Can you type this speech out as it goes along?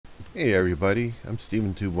Hey everybody, I'm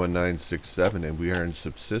Steven21967 and we are in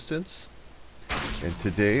Subsistence. And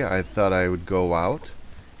today I thought I would go out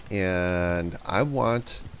and I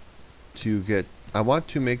want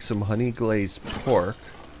to make some honey glazed pork.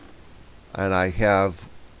 And I have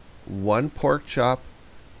one pork chop,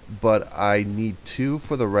 but I need two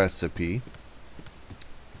for the recipe.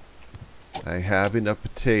 I have enough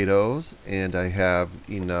potatoes and I have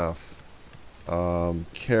enough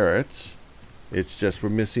carrots. It's just we're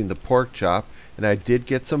missing the pork chop. And I did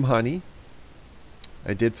get some honey.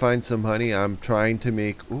 I did find some honey. I'm trying to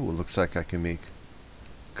make... Ooh, looks like I can make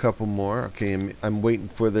a couple more. Okay, I'm waiting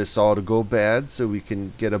for this all to go bad so we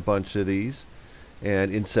can get a bunch of these.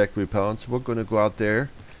 And insect repellents. We're going to go out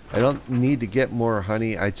there. I don't need to get more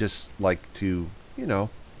honey. I just like to,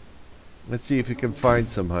 let's see if we can find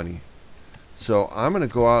some honey. So I'm going to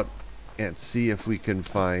go out and see if we can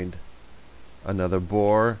find another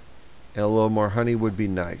boar. And a little more honey would be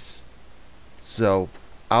nice. So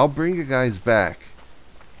I'll bring you guys back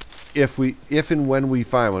if and when we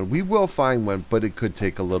find one. We will find one, but it could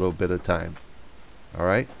take a little bit of time.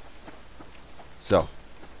 Alright? So,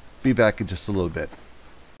 be back in just a little bit.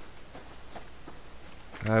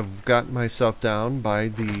 I've gotten myself down by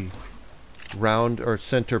the round or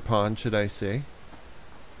center pond, should I say.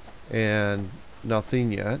 And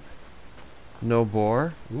nothing yet. No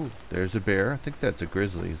boar. Ooh, there's a bear. I think that's a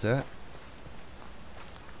grizzly. Is that?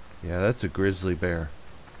 Yeah, that's a grizzly bear.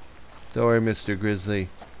 Don't worry, Mr. Grizzly.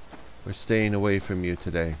 We're staying away from you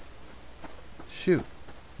today. Shoot.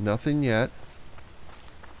 Nothing yet.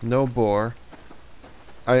 No boar.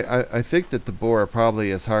 I think that the boar are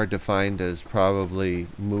probably as hard to find as probably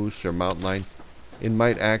moose or mountain lion. It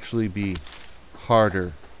might actually be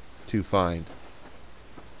harder to find.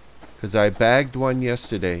 Because I bagged one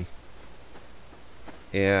yesterday.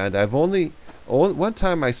 And I've only one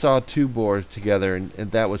time I saw two boars together, and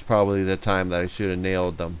that was probably the time that I should have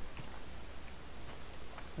nailed them.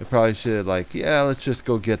 I probably should have yeah, let's just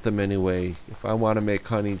go get them anyway. If I want to make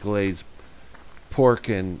honey glazed pork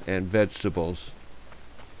and vegetables,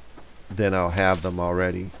 then I'll have them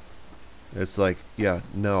already. It's yeah,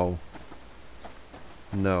 no,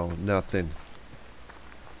 nothing.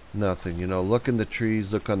 Nothing, look in the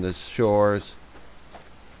trees, look on the shores.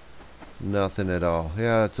 Nothing at all.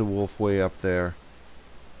 Yeah, it's a wolf way up there.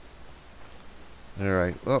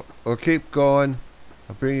 Alright. Well, we'll keep going.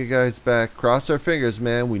 I'll bring you guys back. Cross our fingers,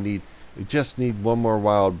 man. We just need one more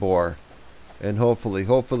wild boar. And hopefully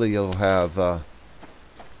you'll have,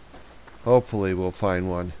 hopefully we'll find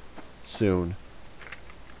one soon.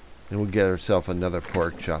 And we'll get ourselves another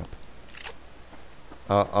pork chop.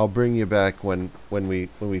 I'll bring you back when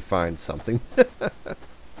we find something.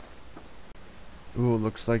 Ooh,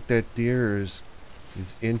 looks like that deer is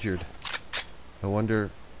injured. I wonder...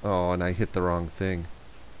 Oh, and I hit the wrong thing.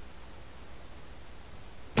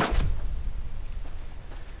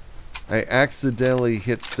 I accidentally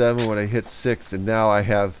hit 7 when I hit 6, and now I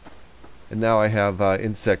have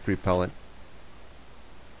insect repellent.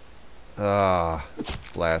 Ah,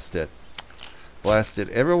 blast it. Blast it.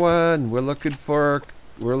 Everyone, we're looking for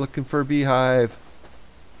Beehive.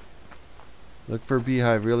 Look for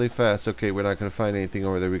Beehive really fast. Okay, we're not going to find anything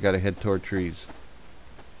over there. We got to head toward trees.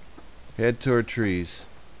 Head toward trees.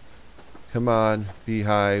 Come on,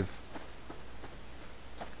 Beehive.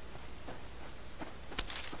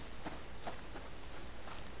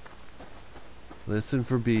 Listen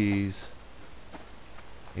for bees.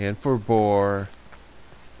 And for boar.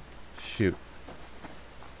 Shoot.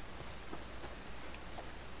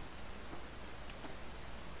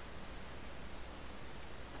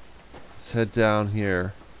 Head down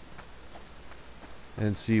here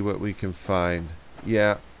and see what we can find.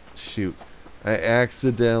 Yeah, shoot. I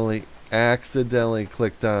accidentally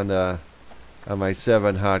clicked on my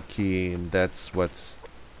 7 hotkey, and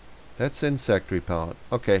that's insect repellent.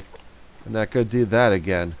 Okay, I'm not gonna do that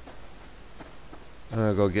again. I'm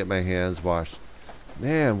gonna go get my hands washed.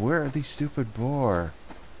 Man, where are these stupid boar?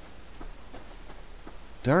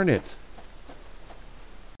 Darn it.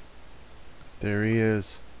 There he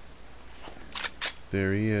is.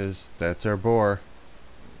 There he is. That's our boar.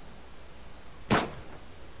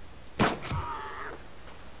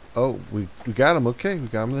 Oh, we got him. Okay, we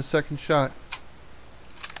got him in the second shot.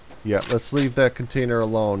 Yeah, let's leave that container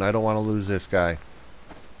alone. I don't want to lose this guy.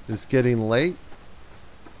 It's getting late.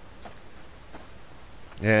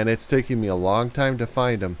 And it's taking me a long time to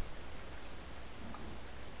find him.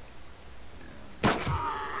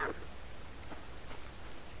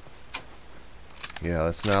 Yeah,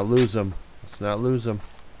 let's not lose him. Let's not lose him.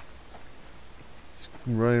 He's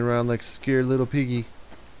running around like a scared little piggy.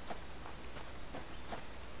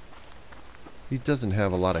 He doesn't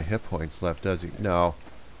have a lot of hit points left, does he? No.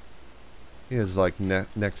 He has like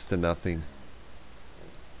next to nothing.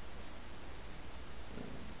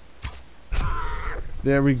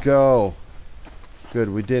 There we go. Good,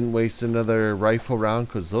 we didn't waste another rifle round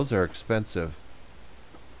because those are expensive.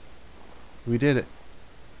 We did it.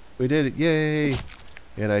 We did it. Yay!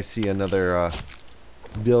 And I see another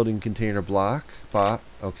building container block.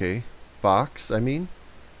 Okay. Box, I mean.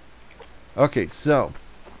 Okay, so.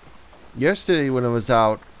 Yesterday when I was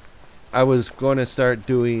out, I was going to start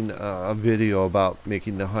doing a video about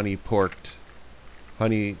making the honey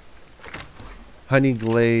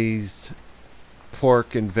glazed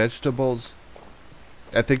pork and vegetables.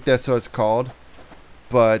 I think that's what it's called.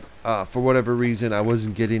 But for whatever reason, I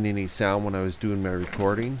wasn't getting any sound when I was doing my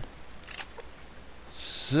recording.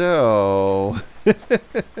 So,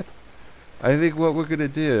 I think what we're going to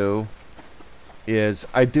do is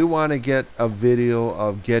I do want to get a video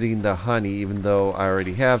of getting the honey, even though I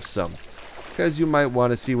already have some. Because you might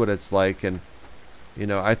want to see what it's like. And, you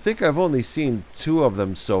know, I think I've only seen 2 of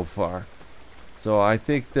them so far. So I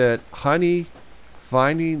think that honey,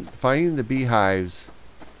 finding the beehives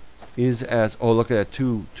is as... Oh, look at that.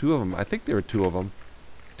 Two of them. I think there were 2 of them.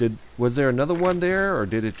 Was there another one there, or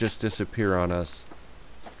did it just disappear on us?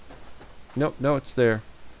 Nope, no, it's there.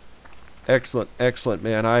 Excellent, excellent,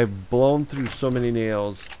 man. I've blown through so many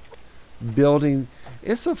nails building.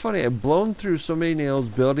 It's so funny. I've blown through so many nails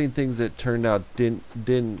building things that turned out didn't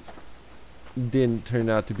turn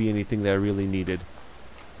out to be anything that I really needed.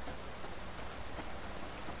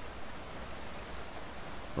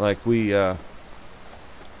 Like we all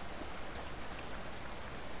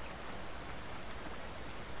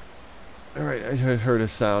right, I heard a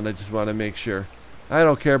sound. I just want to make sure. I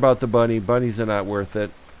don't care about the bunny. Bunnies are not worth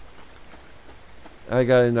it. I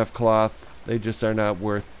got enough cloth. They just are not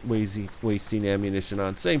worth wasting ammunition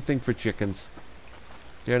on. Same thing for chickens.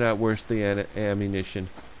 They're not worth the ammunition.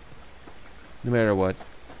 No matter what.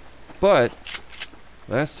 But,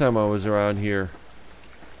 last time I was around here,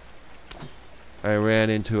 I ran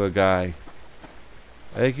into a guy.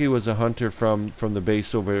 I think he was a hunter from the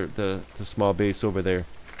base over, the small base over there.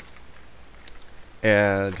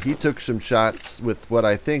 And he took some shots with what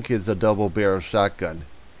I think is a double barrel shotgun.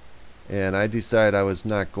 And I decided I was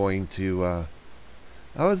not going to, I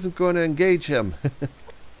wasn't going to engage him.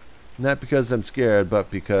 Not because I'm scared,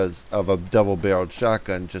 but because of a double-barreled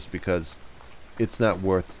shotgun, just because it's not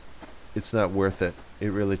worth it. It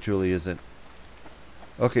really, truly isn't.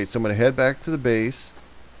 Okay, so I'm going to head back to the base.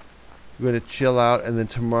 We're going to chill out, and then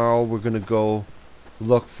tomorrow we're going to go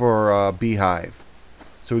look for a beehive.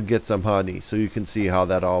 So we can get some honey, so you can see how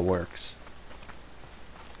that all works.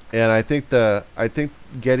 And I think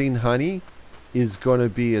getting honey is going to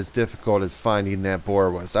be as difficult as finding that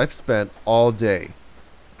boar was. I've spent all day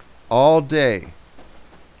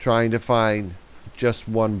trying to find just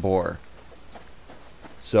one boar.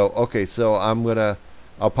 So, okay, so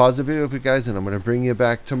I'll pause the video for you guys, and I'm going to bring you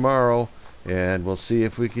back tomorrow, and we'll see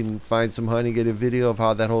if we can find some honey, get a video of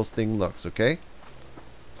how that whole thing looks, okay?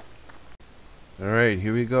 Alright,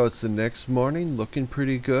 here we go. It's the next morning, looking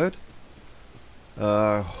pretty good.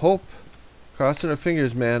 Hope, crossing our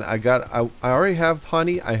fingers, man. I already have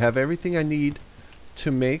honey. I have everything I need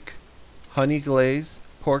to make honey glaze,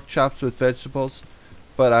 pork chops with vegetables,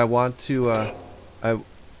 but I want to,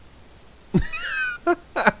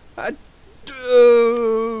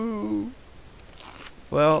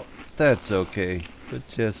 well, that's okay. But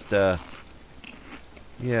just,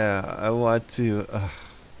 yeah, I want to,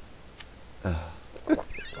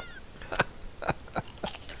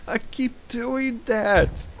 I keep doing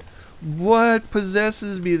that. What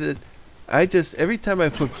possesses me that I just, every time I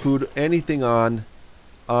put food, anything on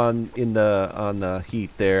the heat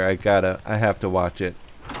there, I have to watch it.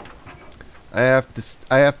 I have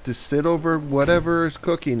to sit over whatever is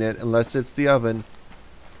cooking it, unless it's the oven,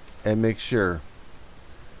 and make sure.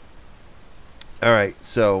 Alright,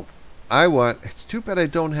 so it's too bad I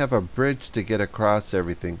don't have a bridge to get across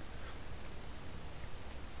everything.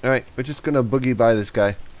 Alright, we're just gonna boogie by this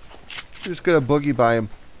guy. We're just gonna boogie by him.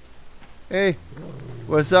 Hey,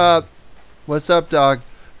 what's up? What's up, dog?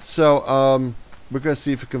 So, we're gonna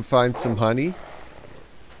see if we can find some honey.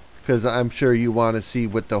 Because I'm sure you want to see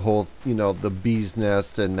what the whole, the bee's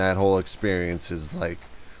nest and that whole experience is like.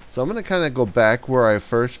 So I'm going to kind of go back where I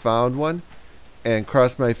first found one and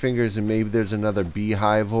cross my fingers, and maybe there's another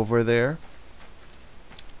beehive over there.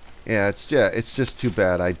 Yeah, it's just too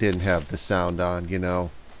bad I didn't have the sound on,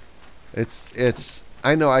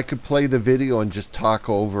 I know I could play the video and just talk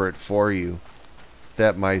over it for you.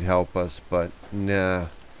 That might help us, but nah.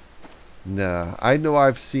 I know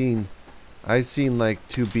I've seen I've seen like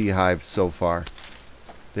 2 beehives so far.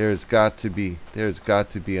 There's got to be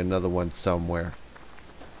another one somewhere.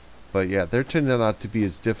 But yeah, they're turning out to be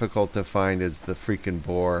as difficult to find as the freaking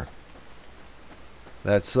boar.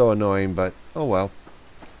 That's so annoying, but oh well.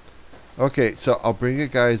 Okay, so I'll bring you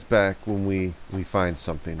guys back when we find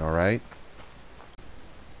something, alright?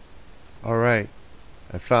 Alright,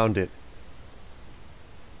 I found it.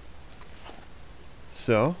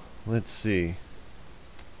 So, let's see.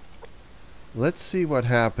 Let's see what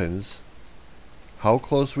happens. How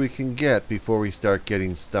close we can get before we start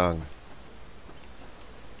getting stung.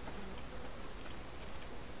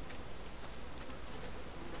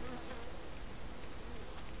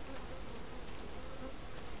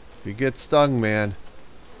 If you get stung, man,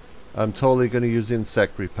 I'm totally going to use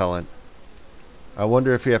insect repellent. I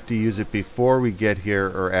wonder if you have to use it before we get here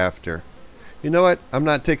or after. You know what? I'm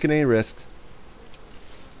not taking any risks.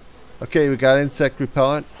 Okay, we got insect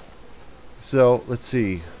repellent. So, let's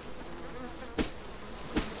see.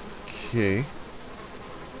 Okay.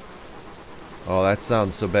 Oh, that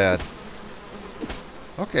sounds so bad.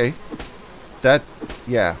 Okay. That,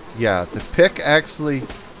 yeah. The pick actually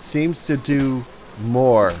seems to do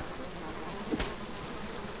more.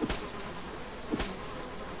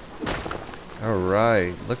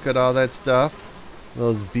 Alright, look at all that stuff.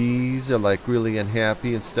 Those bees are like really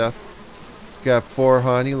unhappy and stuff. Got 4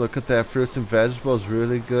 honey. Look at that. Fruits and vegetables,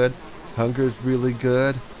 really good. Hunger's really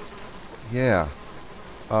good. Yeah.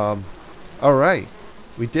 Alright.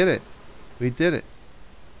 We did it. We did it.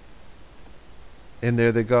 And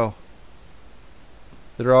there they go.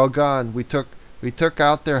 They're all gone. We took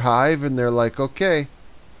out their hive and they're like, okay,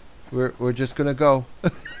 we're just gonna go.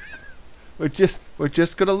 we're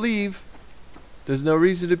just gonna leave. There's no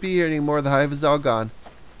reason to be here anymore. The hive is all gone.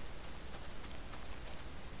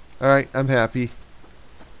 Alright, I'm happy.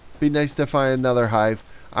 Be nice to find another hive.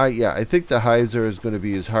 I think the hives are going to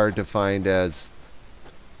be as hard to find as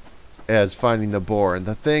finding the boar. And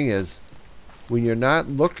the thing is, when you're not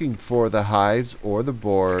looking for the hives or the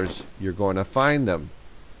boars, you're going to find them.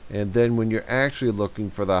 And then when you're actually looking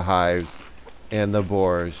for the hives and the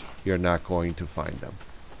boars, you're not going to find them.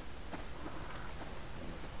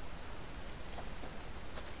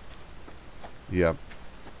 Yep.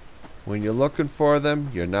 When you're looking for them,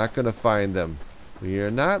 you're not going to find them. When you're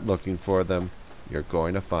not looking for them, you're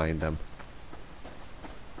going to find them.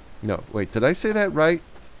 No, wait, did I say that right?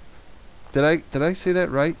 Did I say that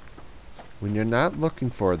right? When you're not looking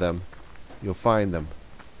for them, you'll find them.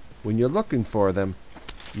 When you're looking for them,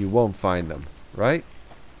 you won't find them, right?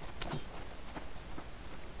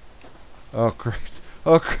 Oh Christ.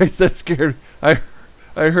 Oh Christ, that scared me.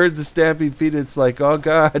 I heard the stamping feet. It's like, oh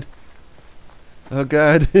God. Oh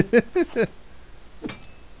God.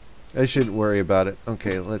 I shouldn't worry about it.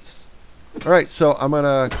 Okay, let's. All right, so I'm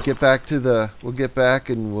gonna get back to the. We'll get back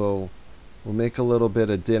and we'll make a little bit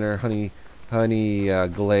of dinner, honey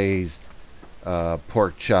glazed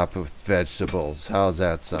pork chop with vegetables. How's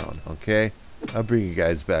that sound? Okay, I'll bring you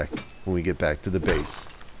guys back when we get back to the base.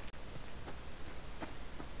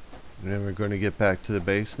 And then we're going to get back to the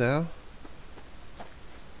base now.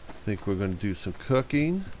 I think we're going to do some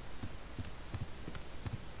cooking.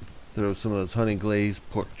 Throw some of those honey glazed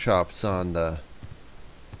pork chops on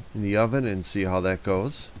in the oven and see how that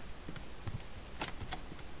goes.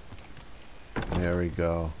 There we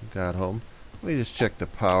go. Got home. Let me just check the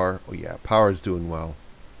power. Oh yeah, power's doing well.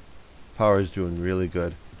 Power's doing really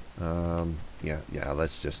good. Yeah,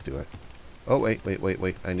 let's just do it. Oh wait.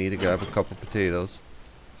 I need to grab a couple potatoes.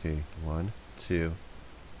 Okay, 1, 2.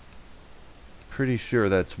 Pretty sure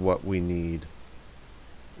that's what we need.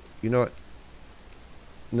 You know what?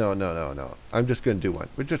 No. I'm just going to do one.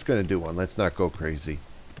 We're just going to do one. Let's not go crazy.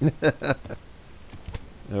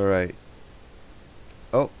 Alright.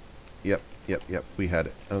 Oh. Yep. We had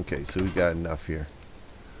it. Okay, so we got enough here.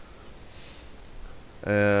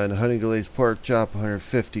 And honey glazed pork chop,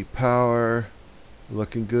 150 power.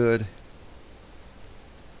 Looking good.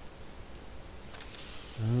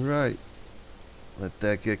 Alright. Let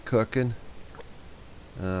that get cooking.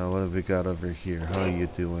 What have we got over here? How are you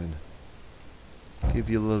doing? Give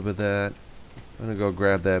you a little bit of that. I'm going to go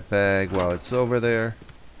grab that bag while it's over there.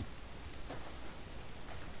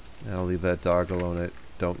 I'll leave that dog alone. I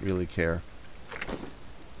don't really care.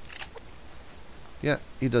 Yeah,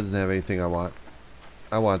 he doesn't have anything I want.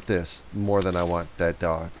 I want this more than I want that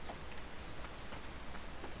dog.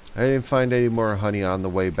 I didn't find any more honey on the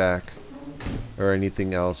way back. Or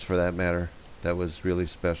anything else for that matter. That was really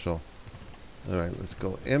special. Alright, let's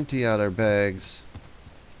go empty out our bags.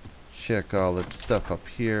 Check all that stuff up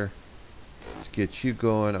here. Let's get you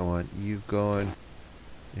going. I want you going.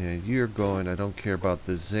 And you're going. I don't care about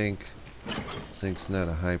the zinc. This thing's not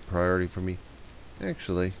a high priority for me.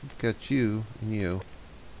 Actually, got you and you.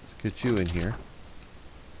 Let's get you in here.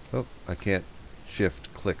 Oh, I can't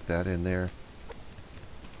shift click that in there.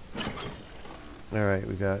 Alright,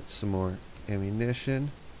 we got some more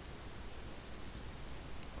ammunition.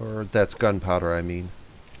 Or that's gunpowder, I mean.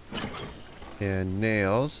 And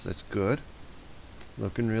nails, that's good.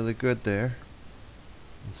 Looking really good there.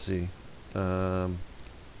 Let's see.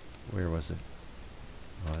 Where was it?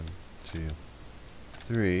 1, 2,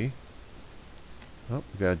 3. Oh,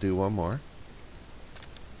 we gotta do one more.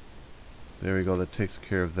 There we go, that takes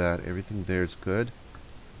care of that. Everything there is good.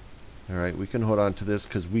 Alright, we can hold on to this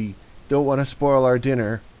because we don't want to spoil our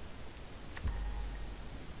dinner.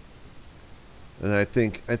 And I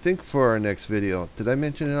think for our next video, did I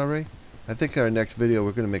mention it already? I think our next video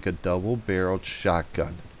we're going to make a double-barreled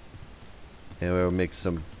shotgun. And we'll make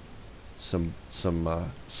some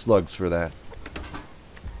slugs for that.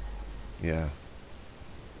 Yeah.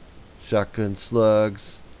 Shotgun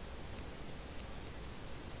slugs.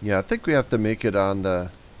 Yeah, I think we have to make it on the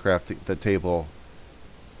the table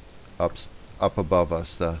up above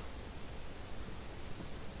us.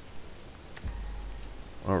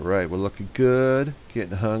 All right, we're looking good.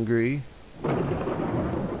 Getting hungry.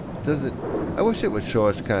 I wish it would show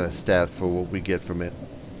us kind of stats for what we get from it.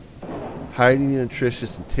 Highly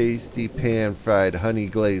nutritious and tasty pan-fried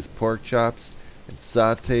honey-glazed pork chops and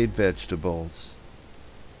sautéed vegetables.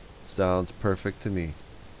 Sounds perfect to me.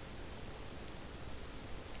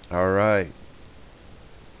 All right.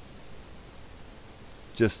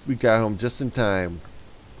 We got home just in time.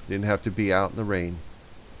 Didn't have to be out in the rain.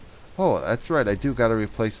 Oh, that's right. I do got to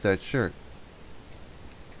replace that shirt.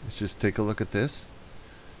 Let's just take a look at this.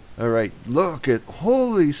 All right. Look at,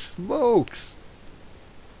 holy smokes.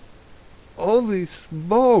 Holy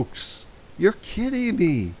smokes. You're kidding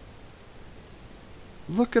me.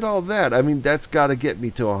 Look at all that. I mean, that's got to get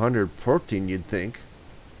me to 100 protein, you'd think.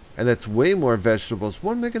 And that's way more vegetables.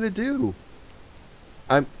 What am I going to do?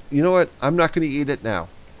 You know what? I'm not going to eat it now.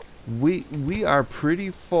 We are pretty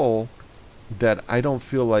full that I don't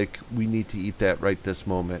feel like we need to eat that right this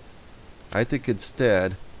moment. I think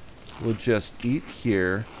instead we'll just eat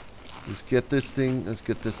here. Let's get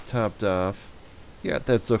this topped off. Yeah,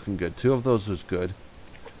 that's looking good. 2 of those was good.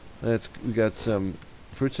 We got some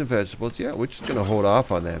fruits and vegetables. Yeah, we're just gonna hold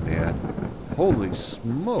off on that, man. Holy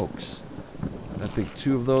smokes. I think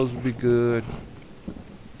 2 of those would be good.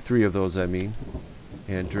 3 of those, I mean.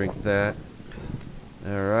 And drink that.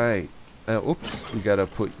 Alright. Oops, we gotta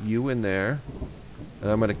put you in there.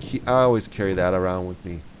 And I always carry that around with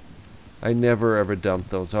me. I never ever dump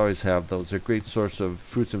those. I always have those. They're a great source of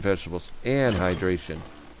fruits and vegetables and hydration.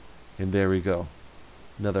 And there we go.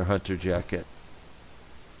 Another hunter jacket.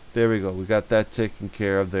 There we go. We got that taken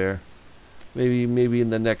care of there. Maybe in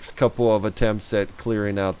the next couple of attempts at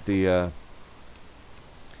clearing out the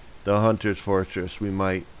hunter's fortress, we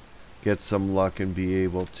might get some luck and be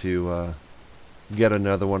able to get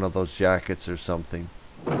another one of those jackets or something.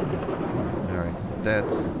 Alright,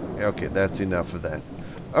 that's enough of that.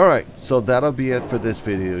 Alright, so that'll be it for this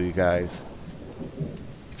video, you guys.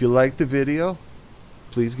 If you liked the video,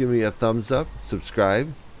 please give me a thumbs up,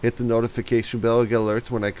 subscribe, hit the notification bell to get alerts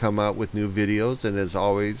when I come out with new videos, and as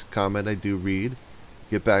always, comment, I do read.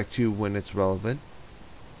 Get back to you when it's relevant.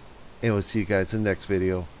 And we'll see you guys in the next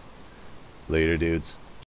video. Later, dudes.